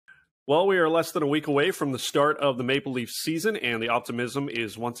Well, we are less than a week away from the start of the Maple Leafs season, and the optimism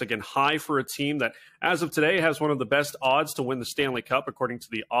is once again high for a team that, as of today, has one of the best odds to win the Stanley Cup, according to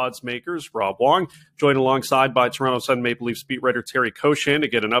the odds makers. Rob Wong, joined alongside by Toronto Sun Maple Leafs beat writer Terry Koshan to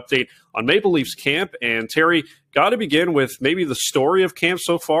get an update on Maple Leafs camp. And Terry, got to begin with maybe the story of camp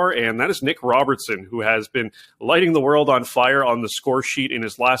so far, and that is Nick Robertson, who has been lighting the world on fire on the score sheet in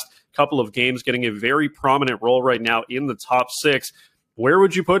his last couple of games, getting a very prominent role right now in the top six. Where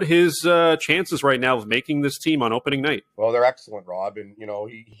would you put his chances right now of making this team on opening night? Well, they're excellent, Rob. And,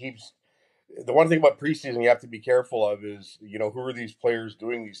 he's the one thing about preseason you have to be careful of is, who are these players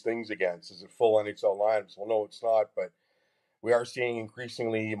doing these things against? Is it full NHL lineups? Well, no, it's not. But we are seeing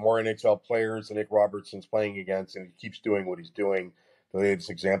increasingly more NHL players than Nick Robertson's playing against, and he keeps doing what he's doing. The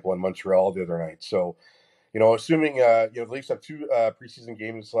latest example in Montreal the other night. So, assuming, the Leafs have two preseason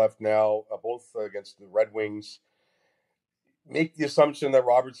games left now, both against the Red Wings. Make the assumption that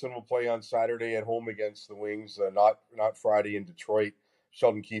Robertson will play on Saturday at home against the Wings, not Friday in Detroit.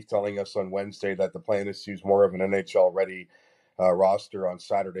 Sheldon Keefe telling us on Wednesday that the plan is to use more of an NHL-ready roster on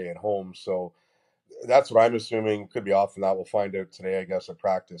Saturday at home. So that's what I'm assuming. Could be off, and that we'll find out today, I guess, at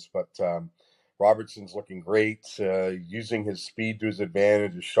practice. But Robertson's looking great, using his speed to his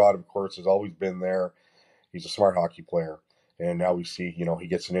advantage. His shot, of course, has always been there. He's a smart hockey player, and now we see, he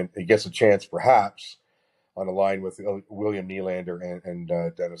gets a chance, perhaps, on a line with William Nylander and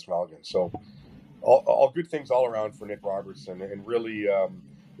Dennis Malgin. So all good things all around for Nick Robertson. And really,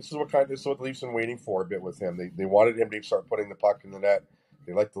 this is what the Leafs been waiting for a bit with him. They wanted him to start putting the puck in the net.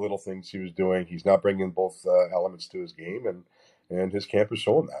 They liked the little things he was doing. He's now bringing both elements to his game, and his camp is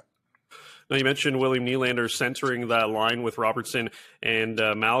showing that. Now, you mentioned William Nylander centering that line with Robertson and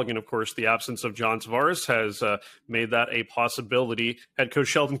Malgin. Of course, the absence of John Tavares has made that a possibility. Head coach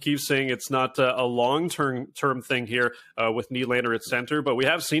Sheldon Keefe saying it's not a long-term thing here with Nylander at center, but we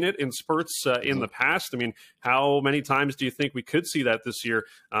have seen it in spurts in the past. I mean, how many times do you think we could see that this year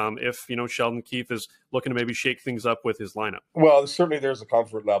if, Sheldon Keefe is looking to maybe shake things up with his lineup? Well, certainly there's a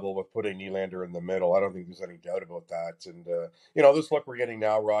comfort level with putting Nylander in the middle. I don't think there's any doubt about that. And, this look we're getting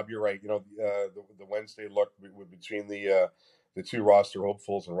now, Rob, you're right. The Wednesday look between the two roster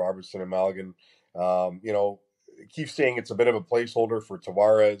hopefuls and Robertson and Malgin. Keeps saying it's a bit of a placeholder for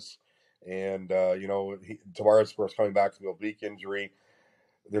Tavares. And, Tavares, of course, coming back from the oblique injury.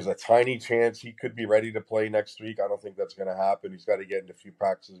 There's a tiny chance he could be ready to play next week. I don't think that's going to happen. He's got to get into a few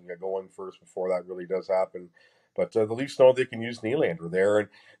practices and get going first before that really does happen. But the Leafs know they can use Nylander there. And,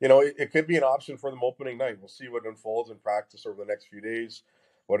 it could be an option for them opening night. We'll see what unfolds in practice over the next few days,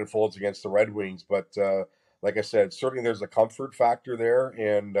 what unfolds against the Red Wings. But like I said, certainly there's a comfort factor there.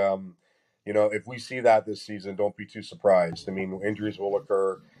 And, if we see that this season, don't be too surprised. I mean, injuries will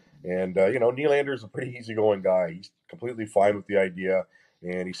occur. And, Nylander's a pretty easygoing guy. He's completely fine with the idea.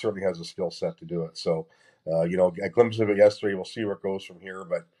 And he certainly has a skill set to do it. So, a glimpse of it yesterday. We'll see where it goes from here.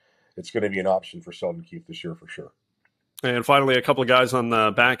 But it's going to be an option for Sheldon Keefe this year for sure. And finally, a couple of guys on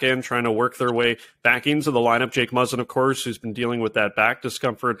the back end trying to work their way back into the lineup. Jake Muzzin, of course, who's been dealing with that back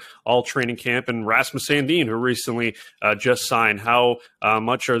discomfort all training camp, and Rasmus Sandin, who recently just signed. How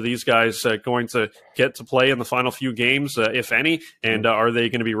much are these guys going to get to play in the final few games, if any, and are they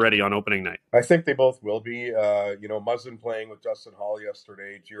going to be ready on opening night? I think they both will be. Muzzin playing with Justin Hall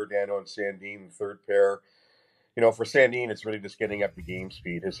yesterday, Giordano and Sandin, the third pair. For Sandin, it's really just getting up to game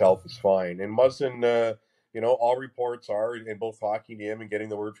speed. His health is fine. And Muzzin, all reports are in both talking to him and getting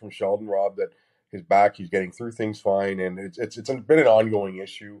the word from Sheldon, Rob, that his back, he's getting through things fine. And it's been an ongoing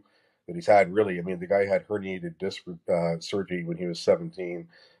issue that he's had, really. I mean, the guy had herniated disc surgery when he was 16,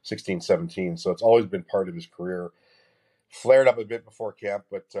 17. So it's always been part of his career. Flared up a bit before camp,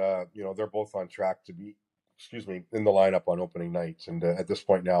 but, they're both on track to be, in the lineup on opening nights. And at this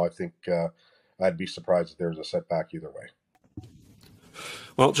point now, I think I'd be surprised if there's a setback either way.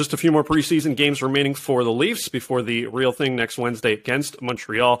 Well, just a few more preseason games remaining for the Leafs before the real thing next Wednesday against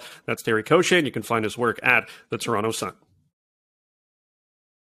Montreal. That's Terry Koshan. You can find his work at the Toronto Sun.